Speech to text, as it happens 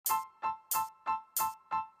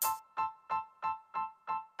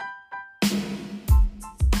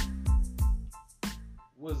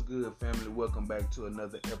good, family? Welcome back to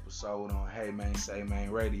another episode on Hey Man, Say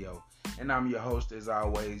Man Radio. And I'm your host, as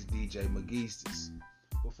always, DJ McGeestis.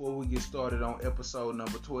 Before we get started on episode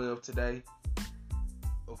number 12 today,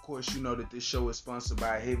 of course, you know that this show is sponsored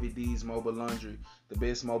by Heavy D's Mobile Laundry, the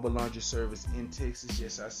best mobile laundry service in Texas.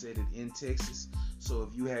 Yes, I said it, in Texas. So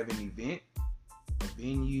if you have an event, a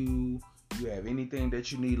venue, you have anything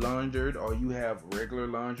that you need laundered, or you have regular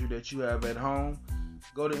laundry that you have at home,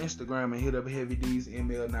 go to Instagram and hit up Heavy D's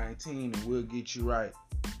ML19 and we'll get you right.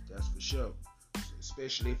 That's for sure. So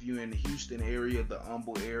especially if you're in the Houston area, the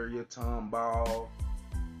Humble area, Tomball,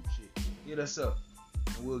 shit, hit us up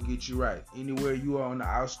and we'll get you right. Anywhere you are on the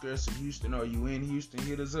outskirts of Houston or you in Houston,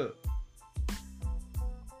 hit us up.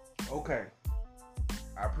 Okay.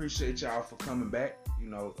 I appreciate y'all for coming back.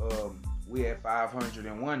 We at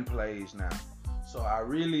 501 plays now. So I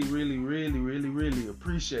really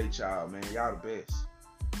appreciate y'all, man. Y'all the best.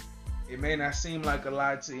 It may not seem like a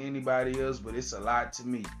lot to anybody else, but it's a lot to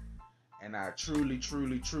me. And I truly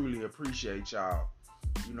appreciate y'all.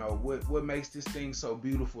 You know, what makes this thing so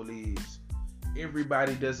beautiful is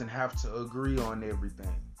everybody doesn't have to agree on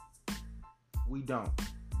everything. We don't.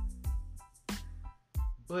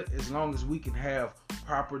 But as long as we can have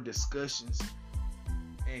proper discussions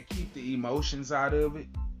and keep the emotions out of it,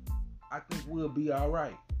 I think we'll be all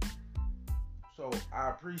right. So I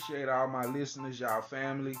appreciate all my listeners, y'all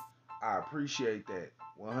family. I appreciate that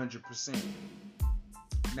 100%.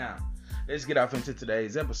 Now, let's get off into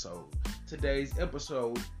today's episode. Today's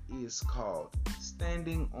episode is called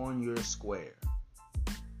Standing on Your Square.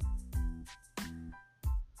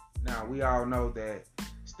 Now, we all know that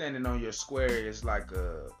standing on your square is like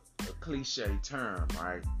a cliche term,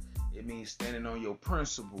 right? It means standing on your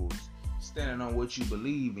principles, standing on what you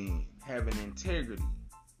believe in, having integrity.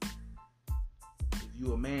 If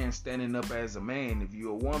you're a man, standing up as a man. If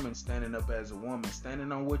you're a woman, standing up as a woman,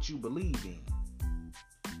 standing on what you believe in.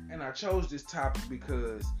 And I chose this topic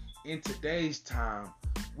because in today's time,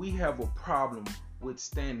 we have a problem with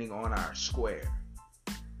standing on our square.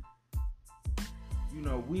 You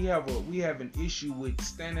know, we have an issue with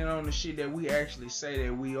standing on the shit that we actually say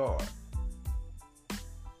that we are.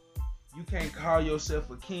 You can't call yourself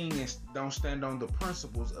a king and don't stand on the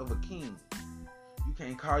principles of a king. You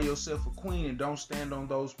can't call yourself a queen and don't stand on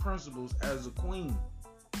those principles as a queen.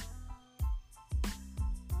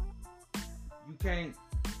 You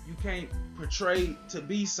can't portray to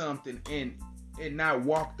be something and not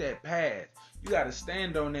walk that path. You gotta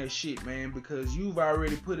stand on that shit, man, because you've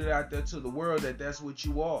already put it out there to the world that that's what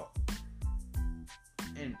you are.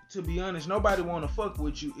 And to be honest, nobody wanna fuck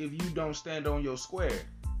with you if you don't stand on your square.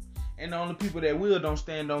 And the only people that will don't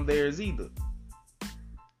stand on theirs either.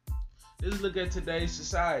 Just look at today's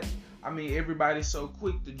society. I mean, everybody's so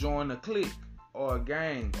quick to join a clique or a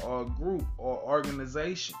gang or a group or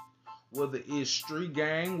organization. Whether it's street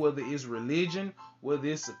gang, whether it's religion, whether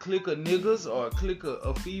it's a clique of niggas or a clique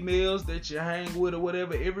of females that you hang with or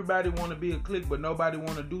whatever. Everybody want to be a clique, but nobody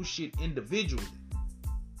want to do shit individually.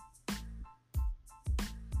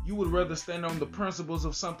 You would rather stand on the principles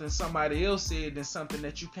of something somebody else said than something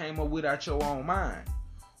that you came up with out your own mind.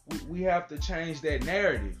 We have to change that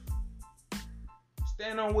narrative.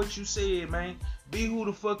 Stand on what you said, man. Be who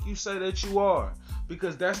the fuck you say that you are.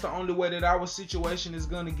 Because that's the only way that our situation is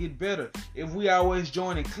going to get better. If we always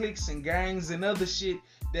joining cliques and gangs and other shit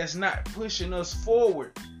that's not pushing us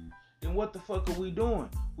forward, then what the fuck are we doing?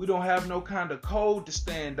 We don't have no kind of code to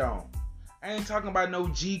stand on. I ain't talking about no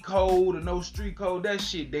G code or no street code. That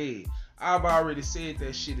shit dead. I've already said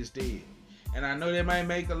that shit is dead. And I know that might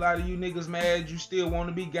make a lot of you niggas mad. You still want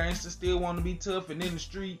to be gangster, still want to be tough, and in the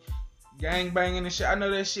street gang banging and shit. I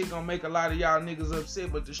know that shit gonna make a lot of y'all niggas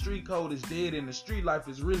upset, but the street code is dead and the street life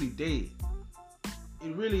is really dead.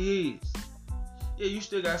 It really is. Yeah, you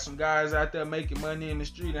still got some guys out there making money in the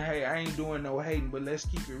street, and hey, I ain't doing no hating, but let's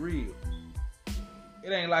keep it real.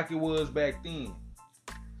 It ain't like it was back then.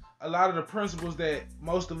 A lot of the principles that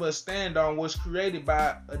most of us stand on was created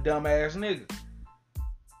by a dumbass nigga.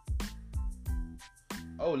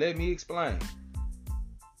 Oh, let me explain.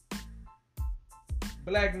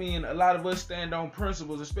 Black men, a lot of us stand on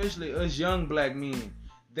principles, especially us young black men,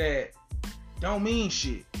 that don't mean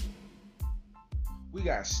shit. We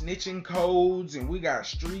got snitching codes, and we got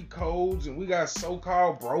street codes, and we got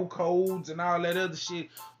so-called bro codes and all that other shit,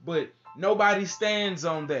 but nobody stands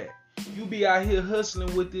on that. You be out here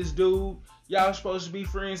hustling with this dude. Y'all supposed to be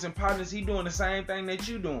friends and partners. He doing the same thing that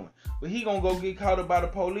you doing. But he gonna go get caught up by the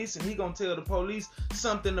police, and he gonna tell the police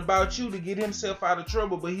something about you to get himself out of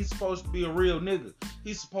trouble, but he's supposed to be a real nigga.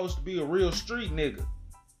 He's supposed to be a real street nigga.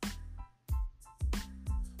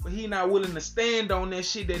 But but he not willing to stand on that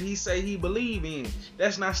shit that he say he believe in.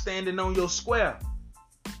 That's not standing on your square.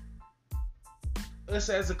 Us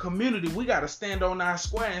as a community, we got to stand on our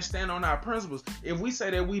square and stand on our principles. If we say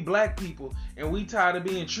that we black people and we tired of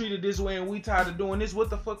being treated this way and we tired of doing this, what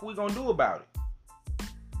the fuck we gonna do about it?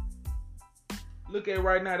 Look at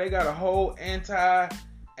right now, they got a whole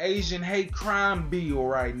anti-Asian hate crime bill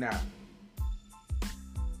right now.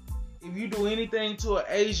 If you do anything to an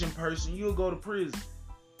Asian person, you'll go to prison.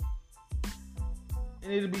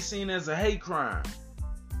 And it'll be seen as a hate crime.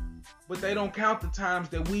 But they don't count the times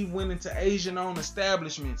that we went into Asian-owned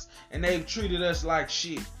establishments and they've treated us like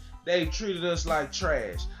shit. They've treated us like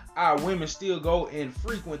trash. Our women still go and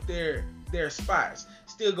frequent their spots.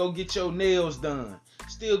 Still go get your nails done.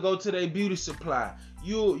 Still go to their beauty supply.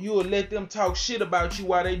 You'll let them talk shit about you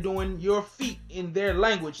while they doing your feet in their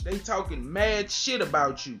language. They talking mad shit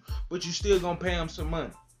about you, but you still gonna pay them some money.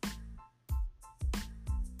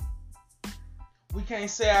 We can't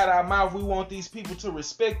say out our mouth we want these people to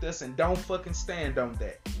respect us and don't fucking stand on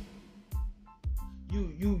that.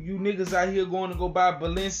 You niggas out here going to go buy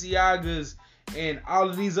Balenciagas and all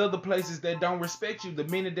of these other places that don't respect you. The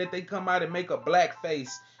minute that they come out and make a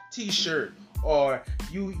blackface t-shirt, or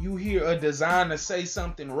you hear a designer say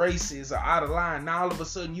something racist or out of line, now all of a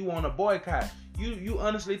sudden you want to boycott. You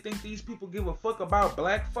honestly think these people give a fuck about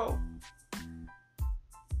black folk?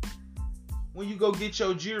 When you go get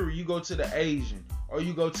your jewelry, you go to the Asian or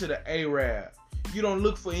you go to the Arab. You don't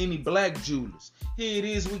look for any black jewelers. Here it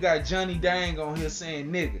is, we got Johnny Dang on here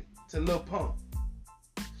saying nigga to Lil Pump.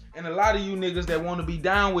 And a lot of you niggas that want to be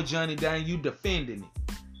down with Johnny Dang, you defending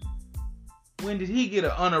it. When did he get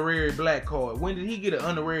an honorary black card? When did he get an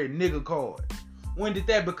honorary nigga card? When did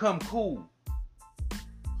that become cool?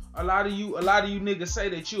 A lot of you niggas say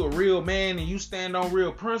that you a real man and you stand on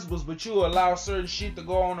real principles, but you allow certain shit to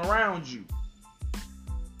go on around you.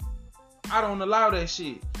 I don't allow that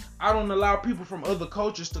shit. I don't allow people from other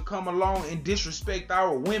cultures to come along and disrespect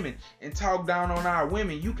our women and talk down on our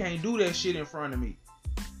women. You can't do that shit in front of me.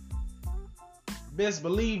 Best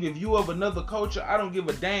believe if you of another culture, I don't give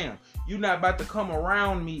a damn. You're not about to come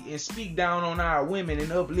around me and speak down on our women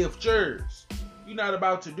and uplift yours. You're not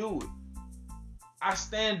about to do it. I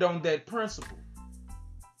stand on that principle.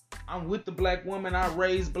 I'm with the black woman. I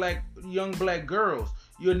raise young black girls.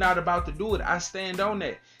 You're not about to do it. I stand on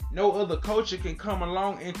that. No other culture can come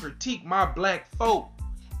along and critique my black folk,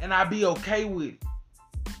 and I be okay with it.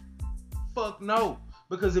 Fuck no.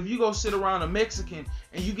 Because if you go sit around a Mexican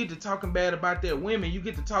and you get to talking bad about their women, you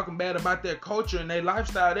get to talking bad about their culture and their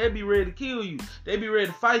lifestyle, they'll be ready to kill you. They be ready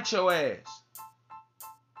to fight your ass.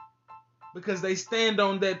 Because they stand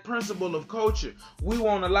on that principle of culture. We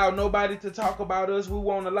won't allow nobody to talk about us. We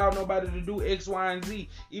won't allow nobody to do X, Y, and Z.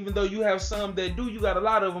 Even though you have some that do, you got a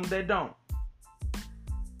lot of them that don't.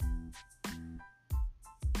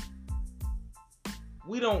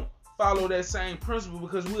 We don't follow that same principle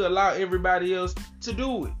because we allow everybody else to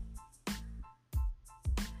do it.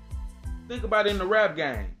 Think about it in the rap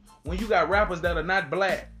game. When you got rappers that are not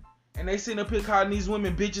black and they sitting up here calling these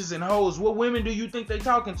women bitches and hoes, what women do you think they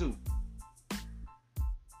talking to?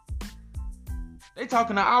 They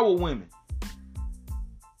talking to our women.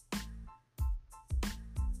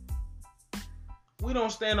 We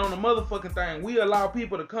don't stand on the motherfucking thing. We allow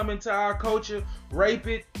people to come into our culture, rape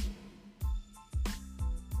it,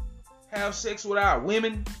 have sex with our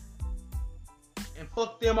women, and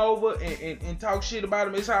fuck them over and talk shit about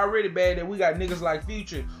them. It's already bad that we got niggas like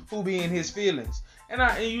Future who be in his feelings. And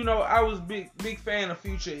I was big fan of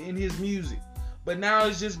Future in his music. But now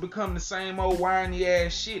it's just become the same old whiny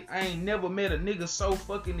ass shit. I ain't never met a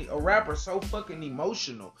nigga a rapper so fucking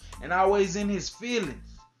emotional and always in his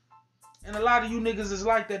feelings. And a lot of you niggas is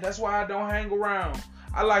like that. That's why I don't hang around.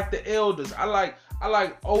 I like the elders. I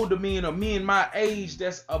like older men or men my age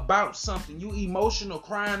that's about something. You emotional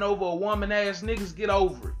crying over a woman ass niggas, get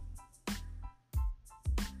over it.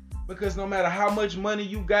 Because no matter how much money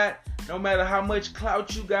you got, no matter how much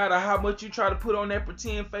clout you got or how much you try to put on that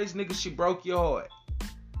pretend face, nigga, she broke your heart.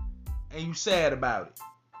 And you sad about it.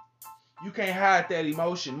 You can't hide that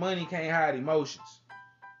emotion. Money can't hide emotions.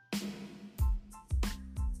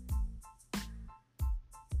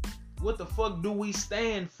 What the fuck do we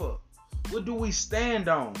stand for? What do we stand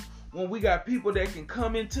on? When we got people that can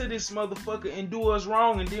come into this motherfucker and do us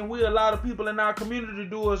wrong, and then we allow the people in our community to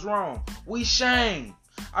do us wrong. We shame.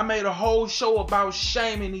 I made a whole show about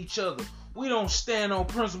shaming each other. We don't stand on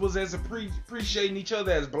principles as appreciating each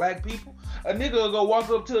other as black people. A nigga will go walk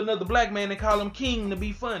up to another black man and call him king to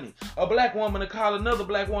be funny. A black woman to call another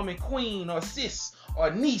black woman queen or sis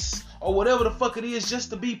or niece or whatever the fuck it is just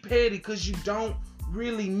to be petty because you don't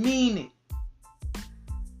really mean it.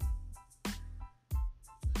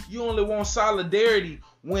 You only want solidarity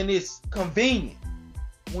when it's convenient.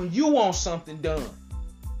 When you want something done.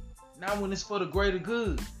 Not when it's for the greater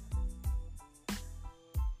good.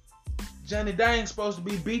 Johnny Dang's supposed to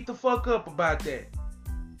be beat the fuck up about that.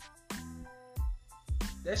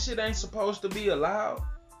 That shit ain't supposed to be allowed.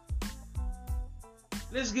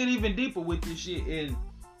 Let's get even deeper with this shit. And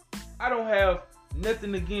I don't have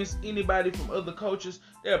nothing against anybody from other cultures.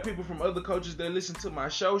 There are people from other cultures that listen to my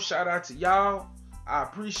show. Shout out to y'all. I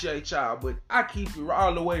appreciate y'all. But I keep it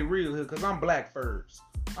all the way real here because I'm black first.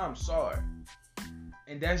 I'm sorry.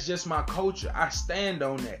 And that's just my culture. I stand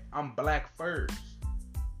on that. I'm black first.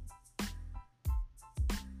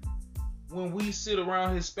 When we sit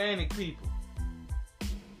around Hispanic people,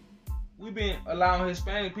 we've been allowing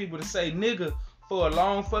Hispanic people to say nigga for a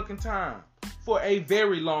long fucking time. For a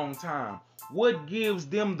very long time. What gives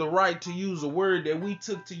them the right to use a word that we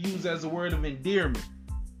took to use as a word of endearment?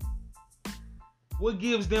 What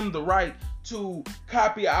gives them the right to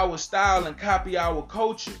copy our style and copy our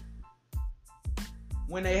culture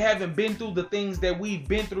when they haven't been through the things that we've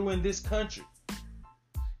been through in this country?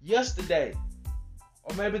 Yesterday,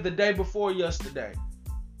 or maybe the day before yesterday,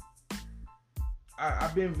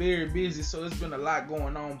 I've been very busy, so it's been a lot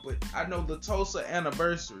going on, but I know the Tulsa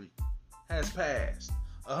anniversary has passed.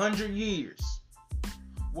 100 years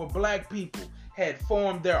where black people had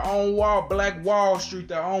formed their own Black Wall Street,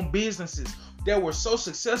 their own businesses that were so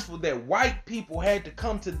successful that white people had to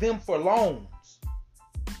come to them for loans.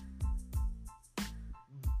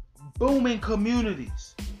 Booming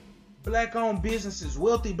communities, black-owned businesses,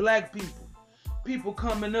 wealthy black people, people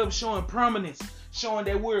coming up showing prominence, showing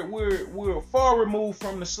that we're far removed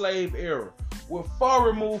from the slave era. We're far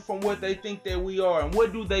removed from what they think that we are. And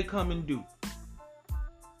what do they come and do?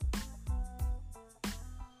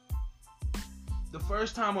 The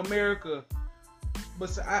first time America,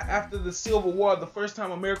 but after the Civil War, the first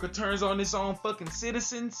time America turns on its own fucking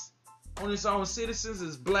citizens,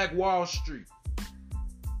 is Black Wall Street.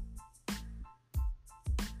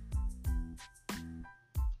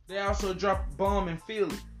 They also dropped a bomb in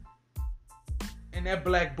Philly, in that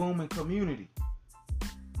black booming community.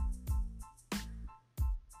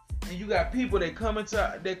 And you got people that come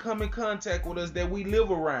in contact with us that we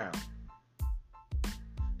live around,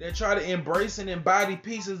 that try to embrace and embody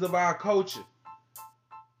pieces of our culture,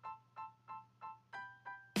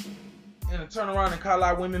 and to turn around and call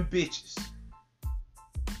our women bitches.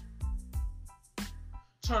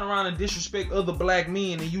 Turn around and disrespect other black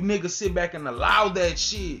men, and you niggas sit back and allow that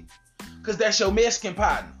shit because that's your Mexican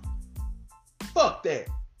partner. Fuck that.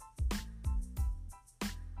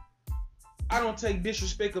 I don't take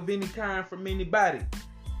disrespect of any kind from anybody.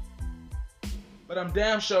 But I'm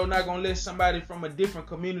damn sure not gonna let somebody from a different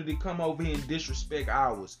community come over here and disrespect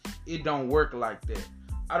ours. It don't work like that.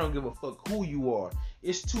 I don't give a fuck who you are.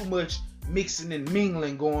 It's too much mixing and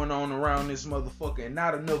mingling going on around this motherfucker, and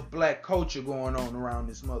not enough black culture going on around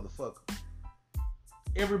this motherfucker.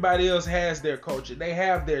 Everybody else has their culture. They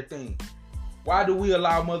have their thing. Why do we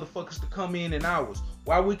allow motherfuckers to come in ours?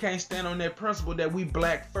 Why we can't stand on that principle that we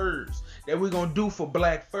black first, that we gonna do for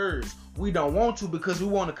black first? We don't want to because we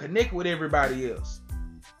want to connect with everybody else.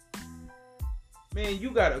 Man,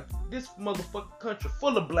 you got this motherfucking country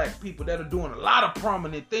full of black people that are doing a lot of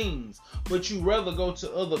prominent things, but you rather go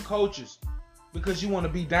to other cultures because you want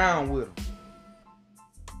to be down with them.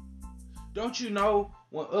 Don't you know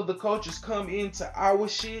when other cultures come into our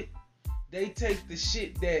shit, they take the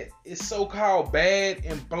shit that is so-called bad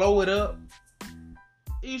and blow it up?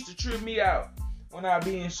 It used to trip me out when I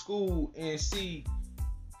be in school and see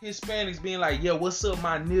Hispanics being like, "Yo, what's up,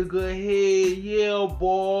 my nigga? Hey, yeah,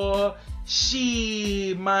 boy.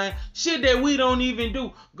 Shit, man." Shit that we don't even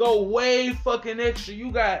do. Go way fucking extra.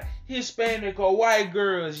 You got Hispanic or white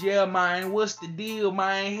girls. "Yeah, man, what's the deal,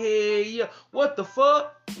 man? Hey, yeah." What the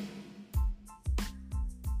fuck?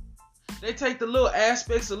 They take the little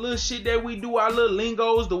aspects of little shit that we do, our little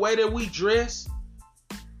lingos, the way that we dress,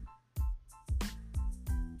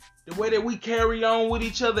 the way that we carry on with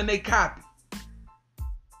each other, and they copy.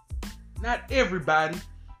 Not everybody.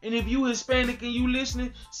 And if you Hispanic and you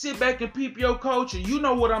listening, sit back and peep your culture. You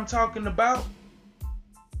know what I'm talking about.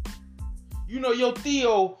 You know your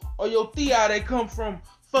Theo or your Thea that come from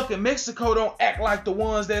fucking Mexico don't act like the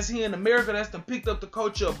ones that's here in America that's done picked up the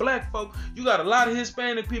culture of black folk. You got a lot of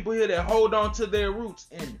Hispanic people here that hold on to their roots,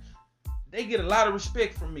 and they get a lot of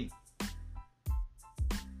respect from me.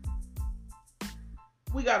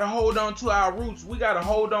 We got to hold on to our roots. We got to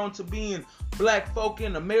hold on to being black folk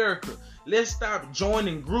in America. Let's stop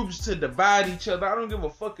joining groups to divide each other. I don't give a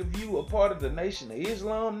fuck if you a part of the Nation of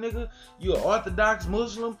Islam, nigga. You an Orthodox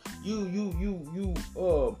Muslim. You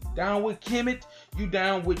down with Kemet. You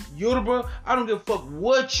down with Yoruba. I don't give a fuck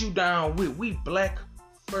what you down with. We black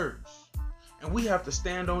first. And we have to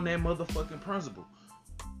stand on that motherfucking principle.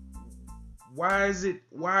 Why is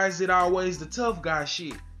it always the tough guy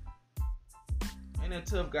shit? And that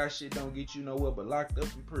tough guy shit don't get you nowhere but locked up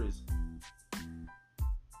in prison.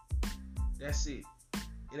 That's it.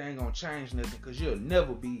 It ain't gonna change nothing, because you'll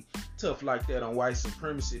never be tough like that on white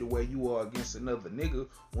supremacy the way you are against another nigga.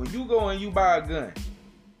 When you go and you buy a gun,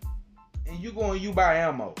 and you go and you buy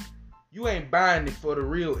ammo, you ain't buying it for the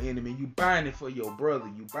real enemy. You buying it for your brother.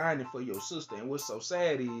 You buying it for your sister. And what's so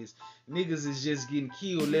sad is niggas is just getting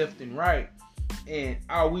killed left and right. And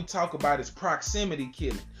all we talk about is proximity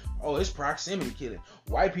killing. Oh, it's proximity killing.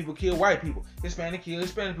 White people kill white people. Hispanic kill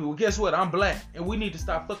Hispanic people. Well, guess what? I'm black. And we need to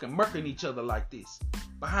stop fucking murking each other like this.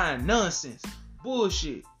 Behind nonsense.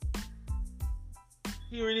 Bullshit.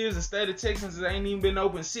 Here it is, the state of Texas. It ain't even been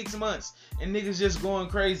open 6 months. And niggas just going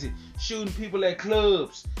crazy. Shooting people at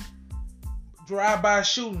clubs. Drive-by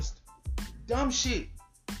shootings. Dumb shit.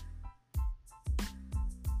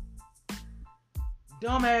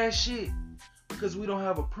 Dumb ass shit. Because we don't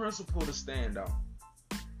have a principle to stand on.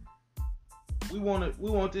 We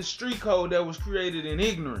want this street code that was created in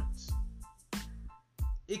ignorance.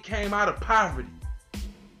 It came out of poverty.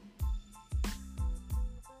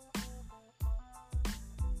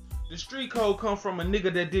 The street code come from a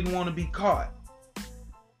nigga that didn't want to be caught.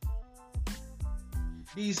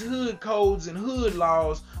 These hood codes and hood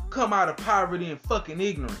laws come out of poverty and fucking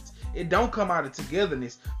ignorance. It don't come out of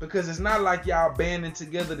togetherness, because it's not like y'all banding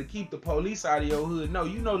together to keep the police out of your hood. No,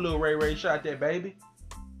 you know Lil Ray Ray shot that baby.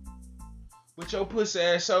 But your pussy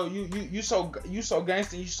ass, so you so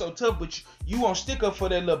gangster, you so tough, but you won't stick up for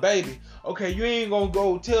that little baby. Okay, you ain't gonna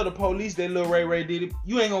go tell the police that Lil Ray Ray did it.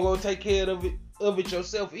 You ain't gonna go take care of it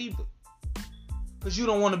yourself either, cause you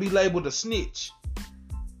don't want to be labeled a snitch.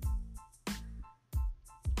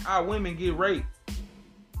 Our women get raped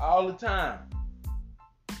all the time.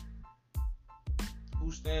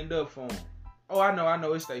 Who stand up for them? Oh, I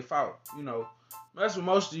know, it's their fault. You know, that's what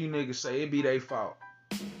most of you niggas say. It be their fault.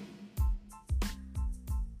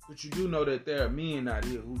 But you do know that there are men out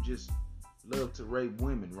here who just love to rape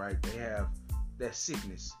women, right? They have that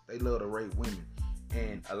sickness. They love to rape women.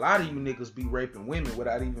 And a lot of you niggas be raping women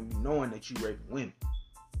without even knowing that you raping women.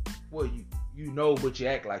 Well, you know, but you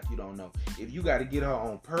act like you don't know. If you got to get her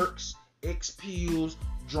on perks, X pills,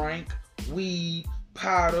 drink, weed,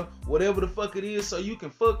 powder, whatever the fuck it is, so you can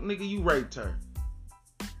fuck, nigga, you raped her.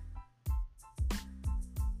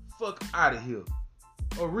 Fuck out of here.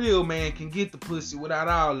 A real man can get the pussy without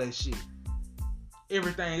all that shit.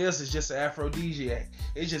 Everything else is just an aphrodisiac.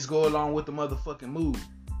 It just go along with the motherfucking mood.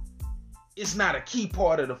 It's not a key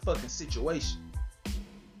part of the fucking situation.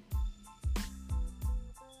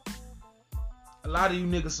 A lot of you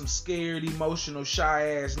niggas some scared, emotional,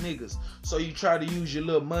 shy ass niggas. So you try to use your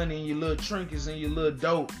little money and your little trinkets and your little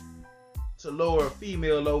dope to lure a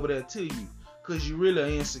female over there to you. Cause you really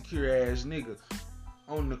an insecure ass nigga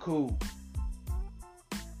on the cool.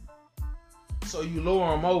 So you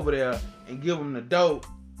lure them over there and give them the dope,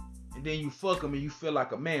 and then you fuck them and you feel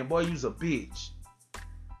like a man. Boy, you's a bitch.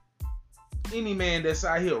 Any man that's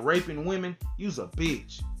out here raping women, you's a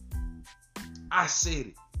bitch. I said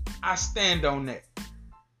it. I stand on that.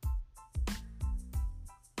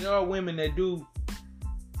 There are women that do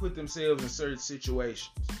put themselves in certain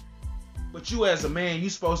situations. But you as a man, you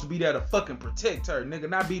supposed to be there to fucking protect her, nigga.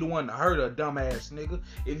 Not be the one to hurt her, dumbass nigga.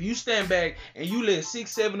 If you stand back and you let 6,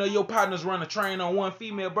 7 of your partners run a train on one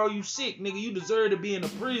female, bro, you sick, nigga. You deserve to be in a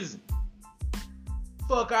prison.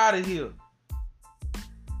 Fuck out of here.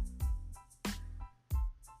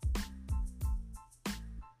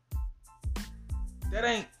 That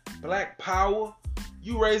ain't black power.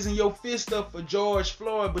 You raising your fist up for George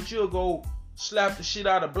Floyd, but you'll go slap the shit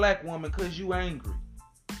out of a black woman because you angry.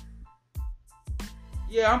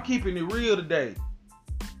 Yeah, I'm keeping it real today.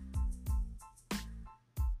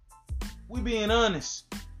 We being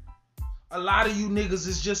honest. A lot of you niggas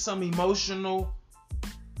is just some emotional,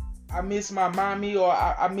 I miss my mommy, or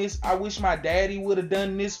I wish my daddy would have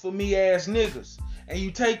done this for me ass niggas. And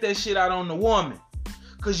you take that shit out on the woman.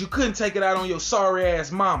 Cause you couldn't take it out on your sorry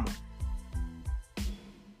ass mama.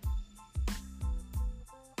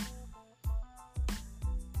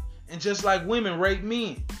 And just like women rape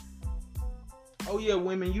men. Oh yeah,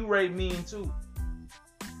 women, you rape men too.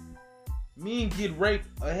 Men get raped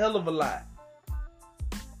a hell of a lot.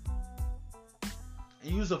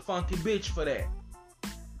 And you's a funky bitch for that.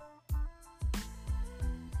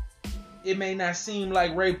 it may not seem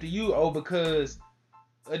like rape to you, oh, because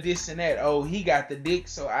of this and that. Oh, he got the dick,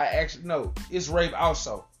 so I actually, no, it's rape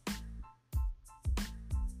also.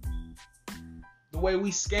 The way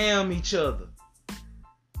we scam each other.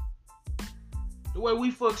 The way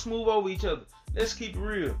we fuck smooth over each other. Let's keep it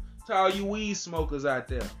real. To all you weed smokers out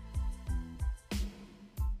there.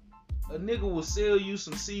 A nigga will sell you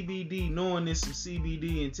some CBD knowing it's some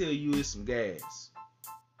CBD and tell you it's some gas.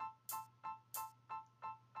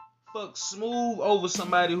 Fuck smooth over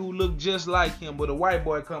somebody who look just like him, but a white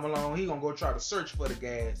boy come along, he gonna go try to search for the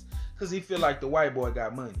gas because he feel like the white boy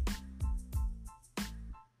got money.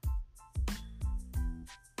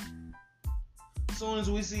 As soon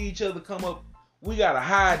as we see each other come up, we gotta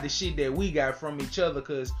hide the shit that we got from each other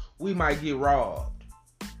because we might get robbed.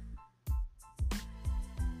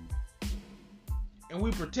 And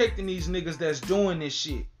we protecting these niggas that's doing this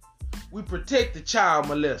shit. We protect the child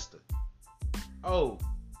molester. Oh.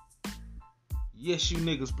 Yes, you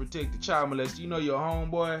niggas protect the child molester. You know your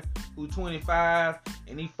homeboy who 25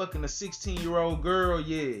 and he fucking a 16-year-old girl,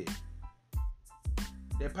 yeah.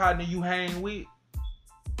 That partner you hang with.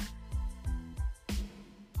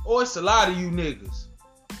 Oh, it's a lot of you niggas.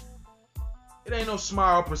 It ain't no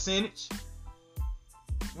small percentage.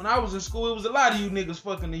 When I was in school, it was a lot of you niggas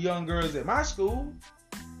fucking the young girls at my school.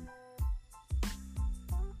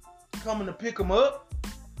 Coming to pick them up.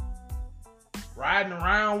 Riding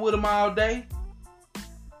around with them all day.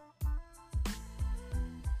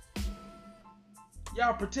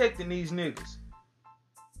 Y'all protecting these niggas.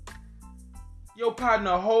 Your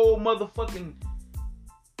partner a whole motherfucking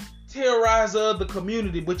terrorizer of the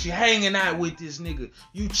community, but you hanging out with this nigga.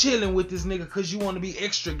 You chilling with this nigga because you want to be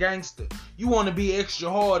extra gangster. You want to be extra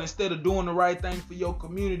hard instead of doing the right thing for your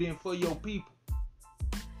community and for your people.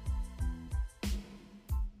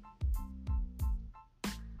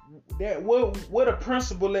 That what a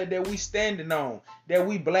principle that we standing on, that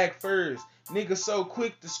we black first. Niggas so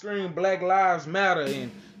quick to scream Black Lives Matter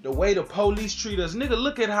and the way the police treat us. Nigga,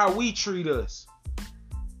 look at how we treat us.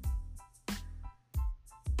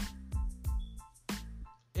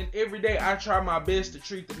 And every day I try my best to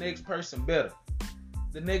treat the next person better.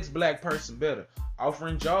 The next black person better.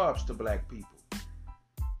 Offering jobs to black people.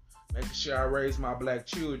 Making sure I raise my black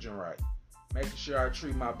children right. Making sure I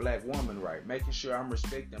treat my black woman right. Making sure I'm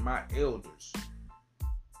respecting my elders.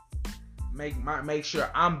 Make sure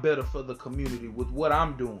I'm better for the community with what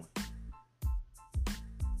I'm doing.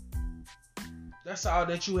 That's all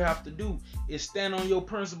that you have to do is stand on your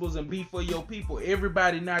principles and be for your people.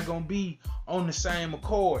 Everybody not gonna be on the same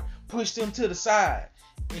accord. Push them to the side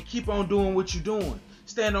and keep on doing what you're doing.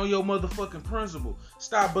 Stand on your motherfucking principle.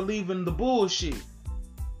 Stop believing the bullshit.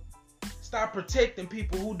 Stop protecting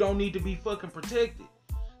people who don't need to be fucking protected.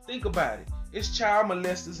 Think about it. It's child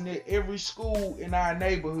molesters near every school in our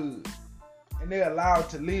neighborhood. And they're allowed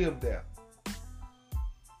to live there.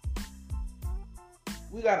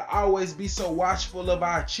 We gotta always be so watchful of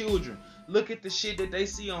our children. Look at the shit that they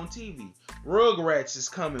see on TV. Rugrats is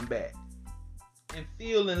coming back. And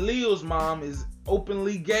Phil and Leo's mom is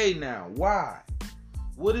openly gay now. Why?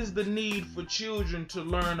 What is the need for children to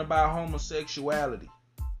learn about homosexuality?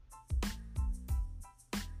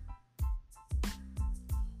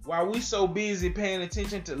 While we so busy paying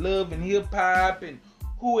attention to love and hip hop and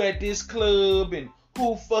who at this club and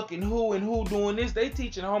who fucking who and who doing this, they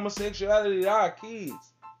teaching homosexuality to our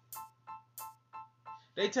kids.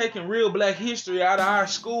 They taking real black history out of our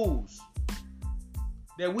schools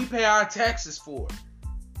that we pay our taxes for.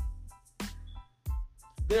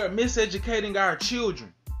 They're miseducating our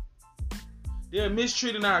children. They're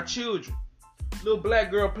mistreating our children. Little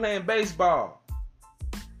black girl playing baseball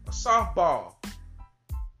or softball.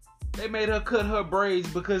 They made her cut her braids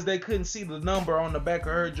because they couldn't see the number on the back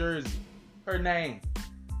of her jersey. Her name.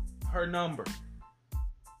 Her number.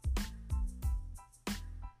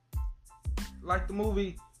 Like the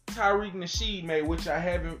movie Tariq Nasheed made, which I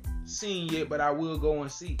haven't seen yet, but I will go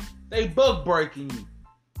and see. They bug breaking you.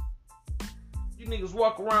 You niggas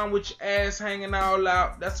walk around with your ass hanging all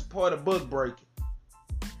out. That's a part of bug breaking.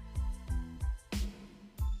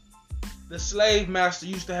 The slave master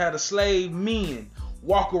used to have the slave men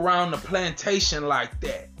walk around the plantation like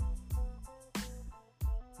that.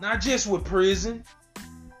 Not just with prison.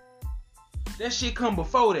 That shit come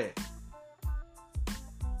before that.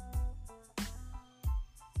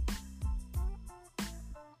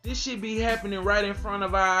 This shit be happening right in front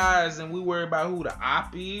of our eyes and we worry about who the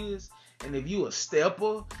op is and if you a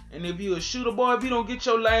stepper and if you a shooter. Boy, if you don't get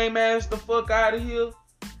your lame ass the fuck out of here.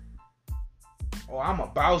 Or I'm a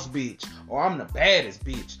boss bitch. Or I'm the baddest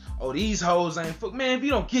bitch. Oh, these hoes ain't fuck. Man, if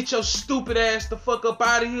you don't get your stupid ass the fuck up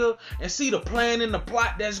out of here and see the plan and the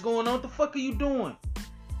plot that's going on, what the fuck are you doing?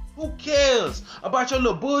 Who cares about your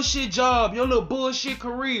little bullshit job, your little bullshit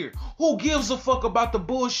career? Who gives a fuck about the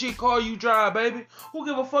bullshit car you drive, baby? Who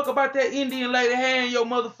give a fuck about that Indian lady hair in your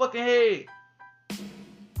motherfucking head?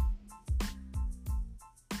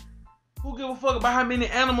 Who give a fuck about how many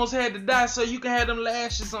animals had to die so you can have them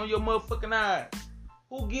lashes on your motherfucking eyes?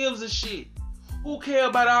 Who gives a shit? Who care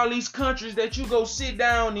about all these countries that you go sit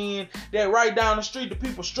down in that right down the street the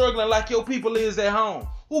people struggling like your people is at home?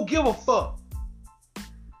 Who give a fuck?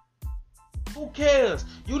 Who cares?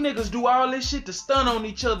 You niggas do all this shit to stun on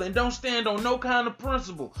each other and don't stand on no kind of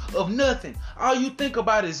principle of nothing. All you think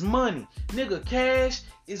about is money. Nigga, cash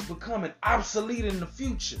is becoming obsolete in the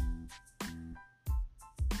future.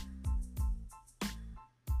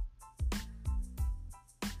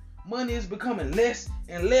 Money is becoming less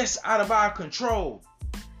and less out of our control.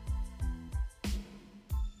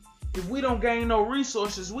 If we don't gain no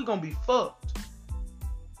resources, we gonna be fucked.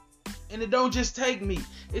 And it don't just take me.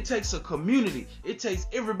 It takes a community. It takes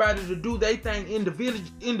everybody to do their thing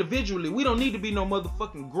individually. We don't need to be no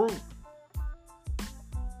motherfucking group.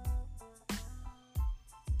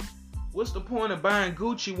 What's the point of buying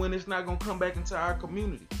Gucci when it's not gonna come back into our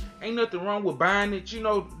community? Ain't nothing wrong with buying it, you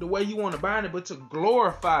know, the way you want to buy it, but to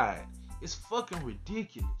glorify it, it's fucking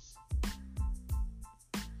ridiculous.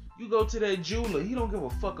 You go to that jeweler, he don't give a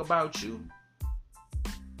fuck about you.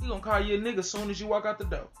 He gonna call you a nigga as soon as you walk out the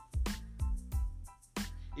door.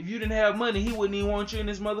 If you didn't have money, he wouldn't even want you in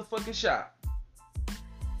his motherfucking shop.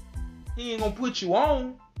 He ain't gonna put you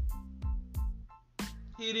on.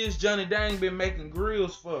 Here it is, Johnny Dang been making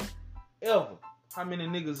grills for ever. How many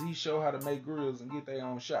niggas he show how to make grills and get their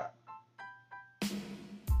own shop?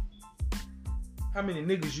 How many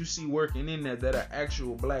niggas you see working in there that are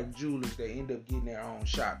actual black jewelers that end up getting their own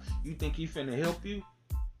shop? You think he finna help you?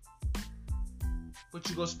 But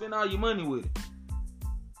you go spend all your money with it.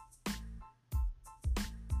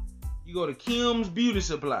 You go to Kim's Beauty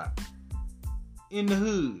Supply in the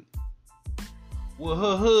hood. Well,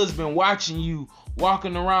 her husband watching you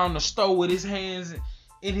walking around the store with his hands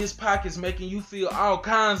in his pockets, making you feel all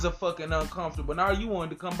kinds of fucking uncomfortable. And all you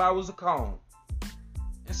wanted to come by was a comb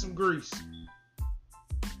and some grease.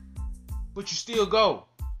 But you still go.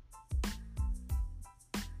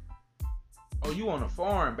 Oh, you on a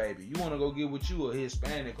foreign, baby. You want to go get with you a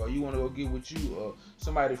Hispanic, or you want to go get with you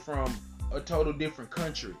somebody from a total different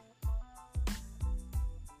country.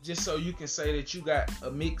 Just so you can say that you got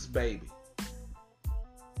a mixed baby.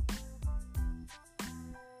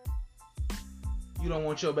 You don't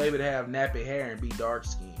want your baby to have nappy hair and be dark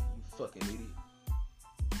skinned. You fucking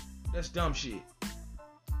idiot. That's dumb shit.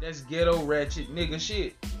 That's ghetto ratchet nigga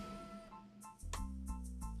shit.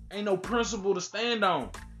 Ain't no principle to stand on.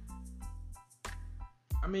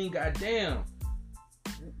 I mean, goddamn.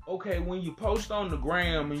 Okay, when you post on the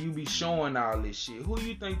gram and you be showing all this shit, who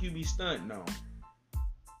you think you be stunting on?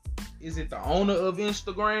 Is it the owner of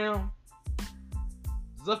Instagram?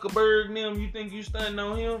 Zuckerberg and them, you think you stunting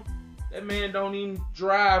on him? That man don't even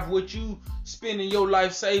drive what you spending your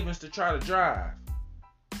life savings to try to drive.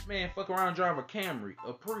 Man, fuck around and drive a Camry,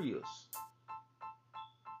 a Prius.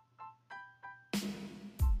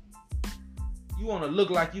 You want to look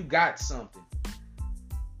like you got something.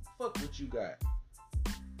 Fuck what you got.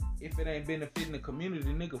 If it ain't benefiting the community,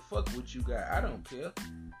 nigga, fuck what you got. I don't care.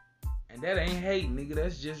 And that ain't hate, nigga.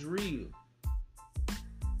 That's just real.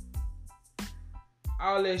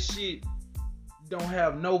 All that shit don't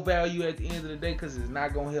have no value at the end of the day because it's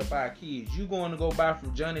not going to help our kids. You going to go buy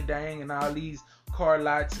from Johnny Dang and all these car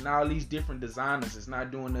lots and all these different designers. It's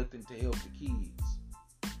not doing nothing to help the kids.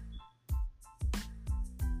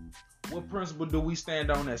 What principle do we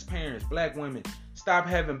stand on as parents? Black women, stop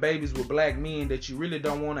having babies with black men that you really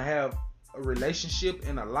don't want to have a relationship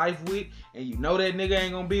and a life with, and you know that nigga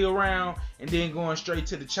ain't gonna be around, and then going straight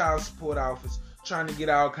to the child support office trying to get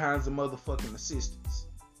all kinds of motherfucking assistance.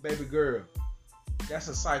 Baby girl, that's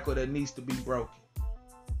a cycle that needs to be broken.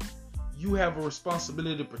 You have a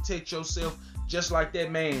responsibility to protect yourself just like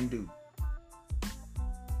that man do.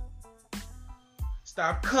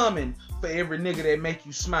 Stop coming for every nigga that make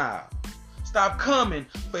you smile. Stop coming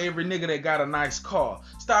for every nigga that got a nice car.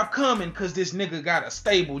 Stop coming because this nigga got a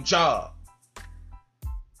stable job.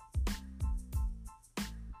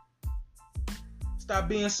 Stop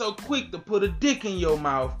being so quick to put a dick in your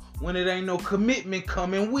mouth when it ain't no commitment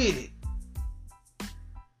coming with it.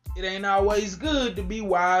 It ain't always good to be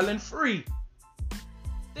wild and free.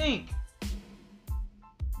 Think.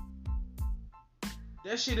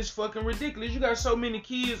 That shit is fucking ridiculous. You got so many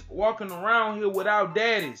kids walking around here without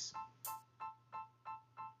daddies.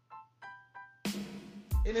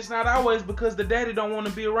 And it's not always because the daddy don't want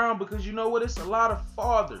to be around, because you know what? It's a lot of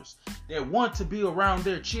fathers that want to be around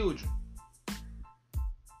their children.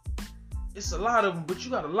 It's a lot of them, but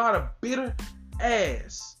you got a lot of bitter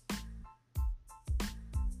ass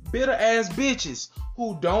bitches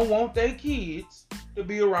who don't want their kids to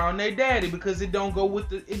be around their daddy because it don't go with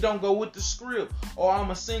the script. Or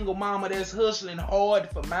I'm a single mama that's hustling hard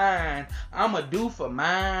for mine. I'ma do for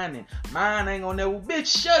mine, and mine ain't gonna never.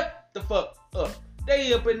 Bitch, shut the fuck up.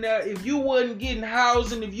 They up in there. If you wasn't getting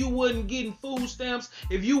housing, if you wasn't getting food stamps,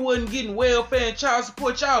 if you wasn't getting welfare and child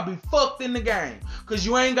support, y'all be fucked in the game. Cause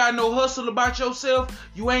you ain't got no hustle about yourself.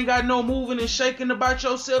 You ain't got no moving and shaking about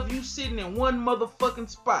yourself. You sitting in one motherfucking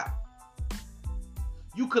spot.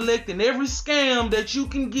 You collecting every scam that you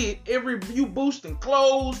can get. You boosting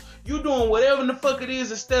clothes. You doing whatever the fuck it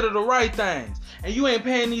is instead of the right things. And you ain't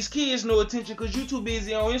paying these kids no attention because you too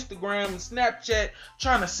busy on Instagram and Snapchat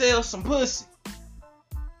trying to sell some pussy.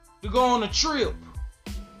 To go on a trip.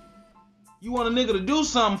 You want a nigga to do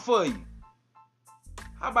something for you.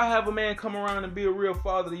 How about have a man come around and be a real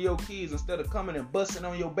father to your kids instead of coming and busting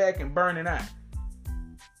on your back and burning out?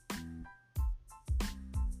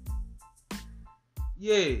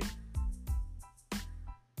 Yeah.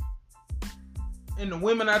 And the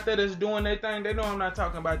women out there that's doing their thing, they know I'm not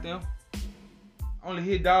talking about them. Only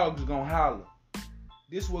hit dogs gonna holler.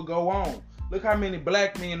 This will go on. Look how many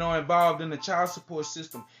black men are involved in the child support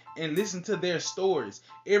system. And listen to their stories.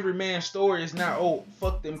 Every man's story is not, oh,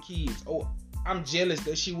 fuck them kids. Oh, I'm jealous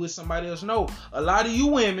that she with somebody else. No, a lot of you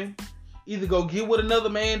women either go get with another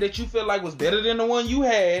man that you feel like was better than the one you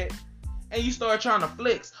had, and you start trying to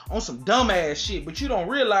flex on some dumbass shit, but you don't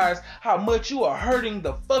realize how much you are hurting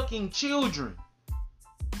the fucking children.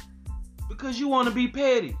 Because you want to be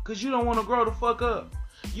petty. Because you don't want to grow the fuck up.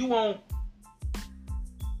 You want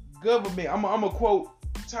government. I'm going to quote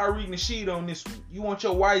Tariq Nasheed on this one. You want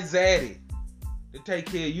your white zaddy to take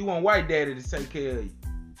care of you. You want white daddy to take care of you.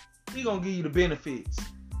 He gonna give you the benefits.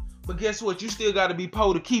 But guess what? You still gotta be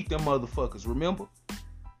poor to keep them motherfuckers, remember?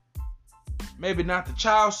 Maybe not the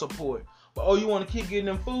child support. But you wanna keep getting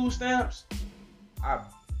them food stamps? I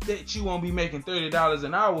bet you won't be making $30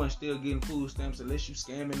 an hour and still getting food stamps unless you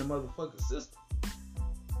scamming the motherfucking system.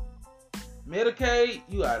 Medicaid,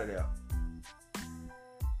 you out of there.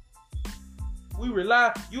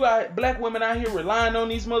 Black women out here relying on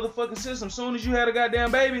these motherfucking systems. Soon as you had a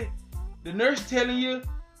goddamn baby, the nurse telling you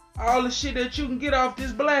all the shit that you can get off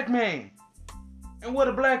this black man. And what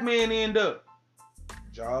a black man end up?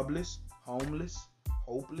 Jobless, homeless,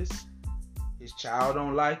 hopeless. His child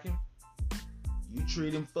don't like him. You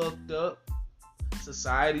treat him fucked up.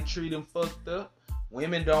 Society treat him fucked up.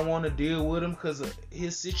 Women don't want to deal with him because of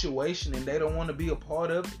his situation and they don't want to be a part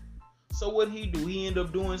of it. So what he do? He end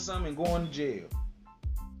up doing something and going to jail.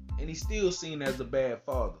 And he's still seen as a bad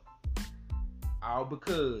father. All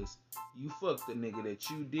because you fucked a nigga that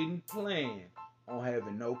you didn't plan on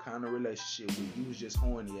having no kind of relationship with. You was just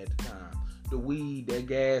horny at the time. The weed, that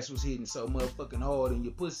gas was hitting so motherfucking hard and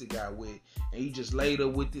your pussy got wet. And you just laid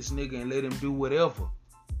up with this nigga and let him do whatever.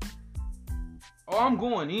 Oh, I'm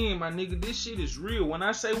going in, my nigga. This shit is real. When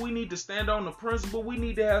I say we need to stand on the principle, we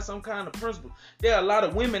need to have some kind of principle. There are a lot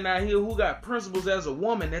of women out here who got principles as a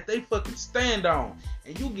woman that they fucking stand on.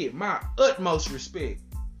 And you get my utmost respect.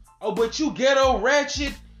 Oh, but you ghetto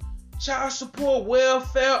ratchet, child support,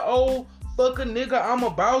 welfare, old fucker nigga, I'm a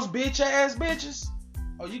boss bitch ass bitches.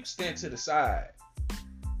 Oh, you can stand to the side.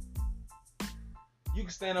 You can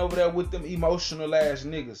stand over there with them emotional ass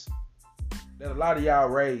niggas that a lot of y'all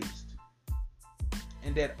raised.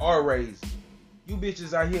 And that are raised. You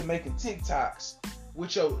bitches out here making TikToks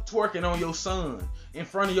with your twerking on your son in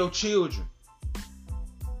front of your children.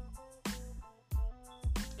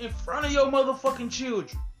 In front of your motherfucking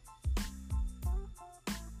children.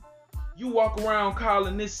 You walk around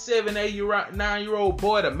calling this 7, 8, 9-year-old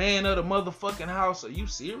boy the man of the motherfucking house. Are you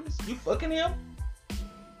serious? You fucking him?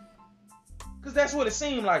 Cause that's what it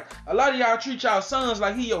seemed like. A lot of y'all treat y'all sons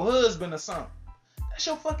like he your husband or something. That's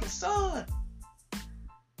your fucking son.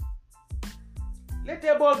 Let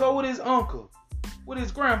that boy go with his uncle, with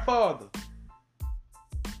his grandfather,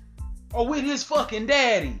 or with his fucking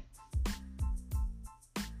daddy.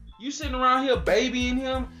 You sitting around here babying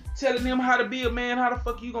him, telling him how to be a man. How the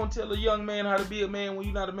fuck you gonna tell a young man how to be a man when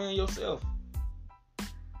you're not a man yourself?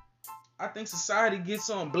 I think society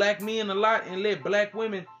gets on black men a lot and let black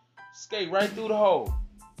women skate right through the hole.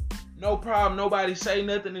 No problem, nobody say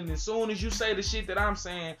nothing, and as soon as you say the shit that I'm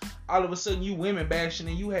saying, all of a sudden you women bashing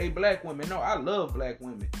and you hate black women. No, I love black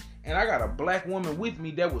women. And I got a black woman with me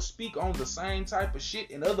that will speak on the same type of shit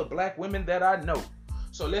and other black women that I know.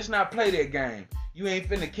 So let's not play that game. You ain't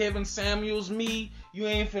finna Kevin Samuels me. You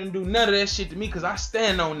ain't finna do none of that shit to me because I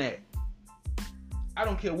stand on that. I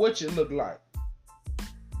don't care what you look like.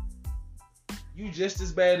 You just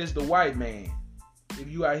as bad as the white man if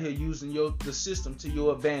you out here using the system to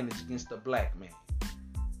your advantage against the black man.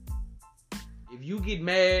 If you get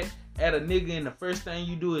mad at a nigga and the first thing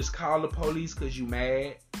you do is call the police because you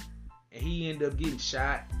mad and he end up getting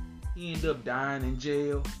shot, he end up dying in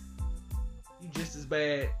jail, you just as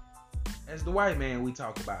bad as the white man we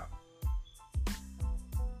talk about.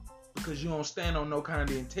 Because you don't stand on no kind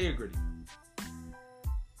of integrity.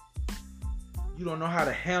 You don't know how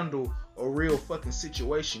to handle a real fucking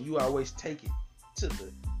situation. You always take it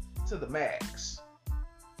to the max.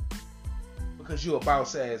 Because you a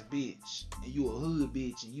boss ass bitch and you a hood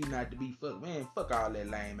bitch and you not to be fucked. Man, fuck all that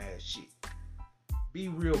lame ass shit. Be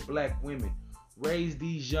real black women. Raise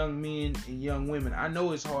these young men and young women. I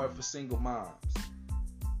know it's hard for single moms.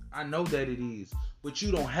 I know that it is. But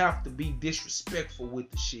you don't have to be disrespectful with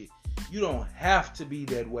the shit. You don't have to be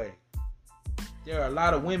that way. There are a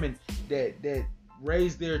lot of women that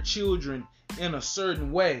raise their children in a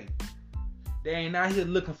certain way. They ain't out here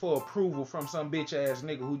looking for approval from some bitch ass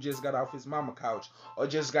nigga who just got off his mama couch or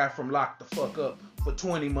just got from locked the fuck up for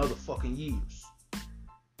 20 motherfucking years.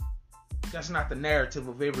 That's not the narrative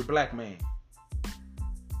of every black man.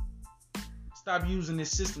 Stop using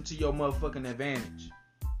this system to your motherfucking advantage.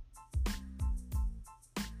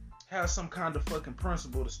 Have some kind of fucking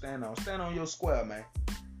principle to stand on. Stand on your square, man.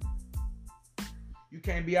 You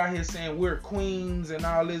can't be out here saying we're queens and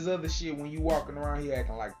all this other shit when you walking around here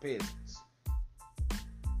acting like peasants.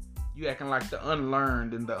 You acting like the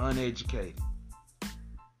unlearned and the uneducated.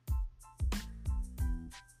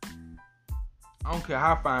 I don't care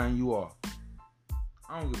how fine you are.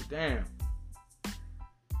 I don't give a damn.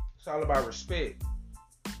 It's all about respect.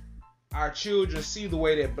 Our children see the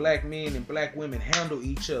way that black men and black women handle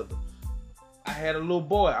each other. I had a little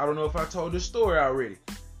boy. I don't know if I told this story already.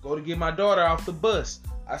 Go to get my daughter off the bus.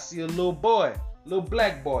 I see a little boy, little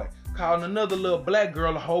black boy, calling another little black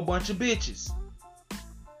girl a whole bunch of bitches.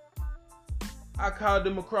 I called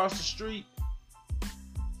him across the street.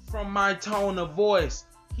 From my tone of voice,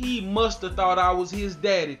 he must have thought I was his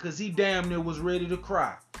daddy because he damn near was ready to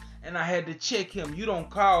cry. And I had to check him. You don't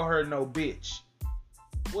call her no bitch.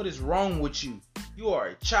 What is wrong with you? You are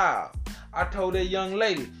a child. I told that young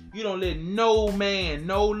lady, you don't let no man,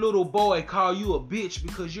 no little boy call you a bitch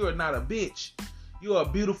because you are not a bitch. You are a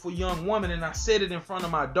beautiful young woman, and I said it in front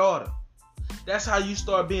of my daughter. That's how you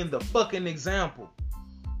start being the fucking example.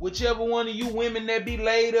 Whichever one of you women that be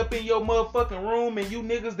laid up in your motherfucking room and you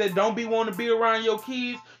niggas that don't be want to be around your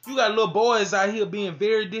kids, you got little boys out here being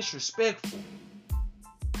very disrespectful.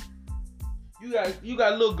 You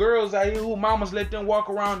got little girls out here who mamas let them walk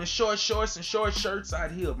around in short shorts and short shirts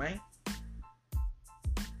out here, man.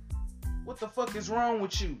 What the fuck is wrong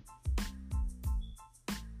with you?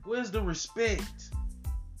 Where's the respect?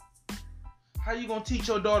 How you gonna teach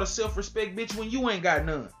your daughter self-respect, bitch, when you ain't got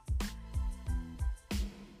none?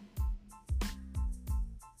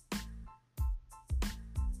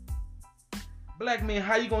 Black men,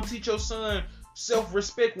 how you gonna teach your son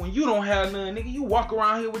self-respect when you don't have none, nigga? You walk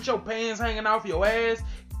around here with your pants hanging off your ass.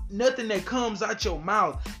 Nothing that comes out your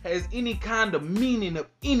mouth has any kind of meaning of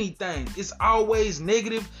anything. It's always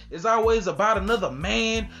negative. It's always about another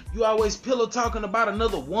man. You always pillow talking about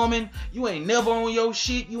another woman. You ain't never on your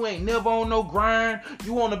shit. You ain't never on no grind.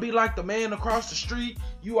 You want to be like the man across the street.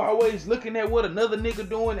 You always looking at what another nigga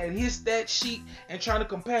doing at his stat sheet and trying to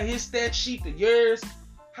compare his stat sheet to yours.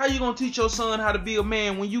 How you gonna teach your son how to be a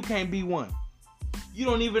man when you can't be one? You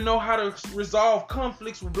don't even know how to resolve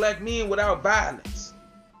conflicts with black men without violence.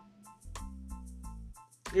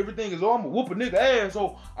 Everything is, oh, I'm gonna whoop a nigga ass,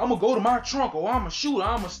 or I'm gonna go to my trunk, or I'm gonna shoot, or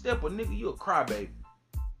I'm gonna step a nigga. You a crybaby.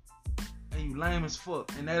 And you lame as fuck,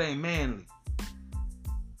 and that ain't manly.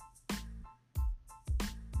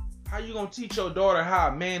 How you gonna teach your daughter how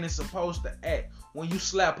a man is supposed to act when you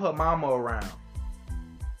slap her mama around?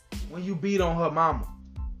 When you beat on her mama?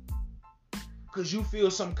 Cause you feel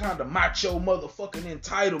some kind of macho motherfucking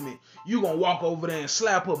entitlement. You gonna walk over there and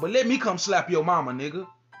slap her, but let me come slap your mama, nigga.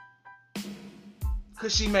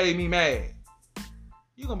 Cause she made me mad.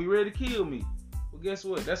 You gonna be ready to kill me. Well, guess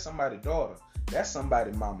what? That's somebody's daughter. That's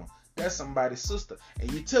somebody's mama. That's somebody's sister. And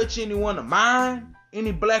you touch any one of mine,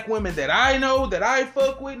 any black women that I know, that I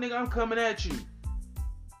fuck with, nigga, I'm coming at you.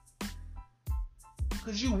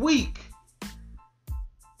 Cause you weak.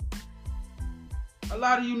 A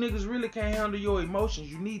lot of you niggas really can't handle your emotions.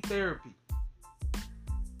 You need therapy.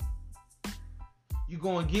 You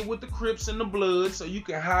gonna get with the Crips and the Bloods so you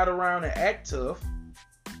can hide around and act tough.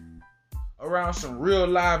 around some real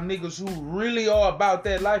live niggas who really are about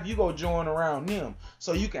that life, you go join around them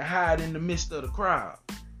so you can hide in the midst of the crowd.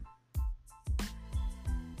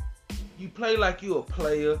 You play like you a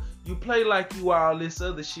player. You play like you all this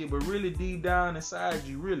other shit, but really deep down inside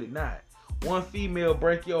you really not. One female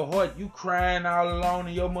break your heart, you crying all alone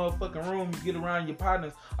in your motherfucking room. You get around your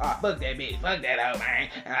partners, fuck that bitch, fuck that hoe, man.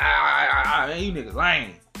 Man, you niggas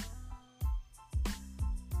lame.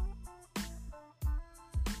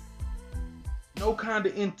 No kind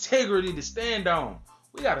of integrity to stand on.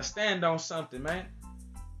 We gotta stand on something, man.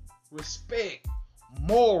 Respect,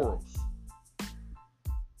 morals.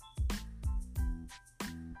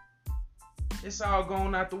 It's all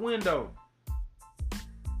going out the window.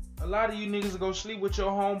 A lot of you niggas go sleep with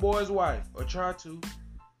your homeboy's wife, or try to.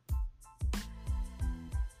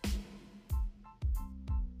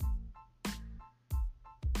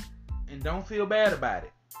 And don't feel bad about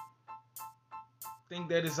it. Think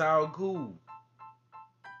that it's all cool.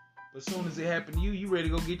 But as soon as it happen to you, you ready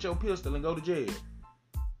to go get your pistol and go to jail.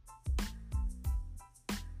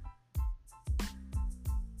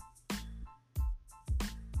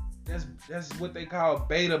 That's what they call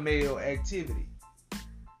beta male activity.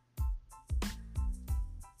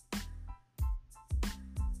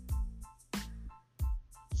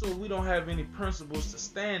 So if we don't have any principles to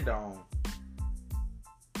stand on,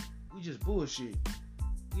 we just bullshit.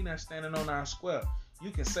 We not standing on our square.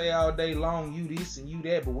 You can say all day long you this and you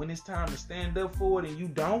that, but when it's time to stand up for it and you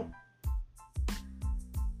don't,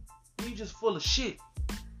 you just full of shit.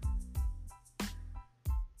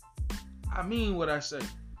 I mean what I say.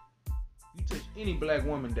 You touch any black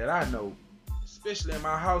woman that I know, especially in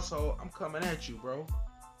my household, I'm coming at you, bro.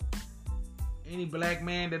 Any black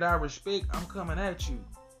man that I respect, I'm coming at you.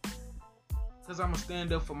 Because I'm going to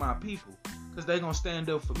stand up for my people. Because they're going to stand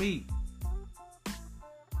up for me.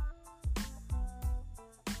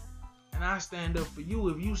 And I stand up for you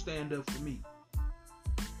if you stand up for me.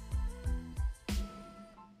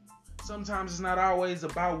 Sometimes it's not always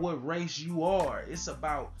about what race you are. It's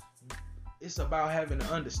about having an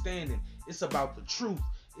understanding. It's about the truth.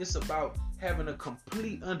 It's about having a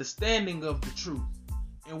complete understanding of the truth.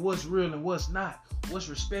 And what's real and what's not. What's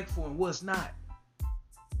respectful and what's not.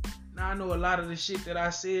 Now I know a lot of the shit that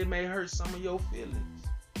I said may hurt some of your feelings.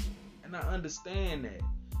 And I understand that.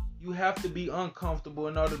 You have to be uncomfortable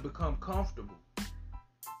in order to become comfortable.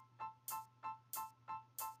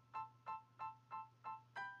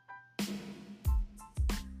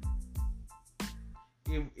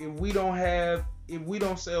 If we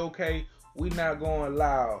don't say, okay, we're not going to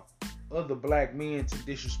allow other black men to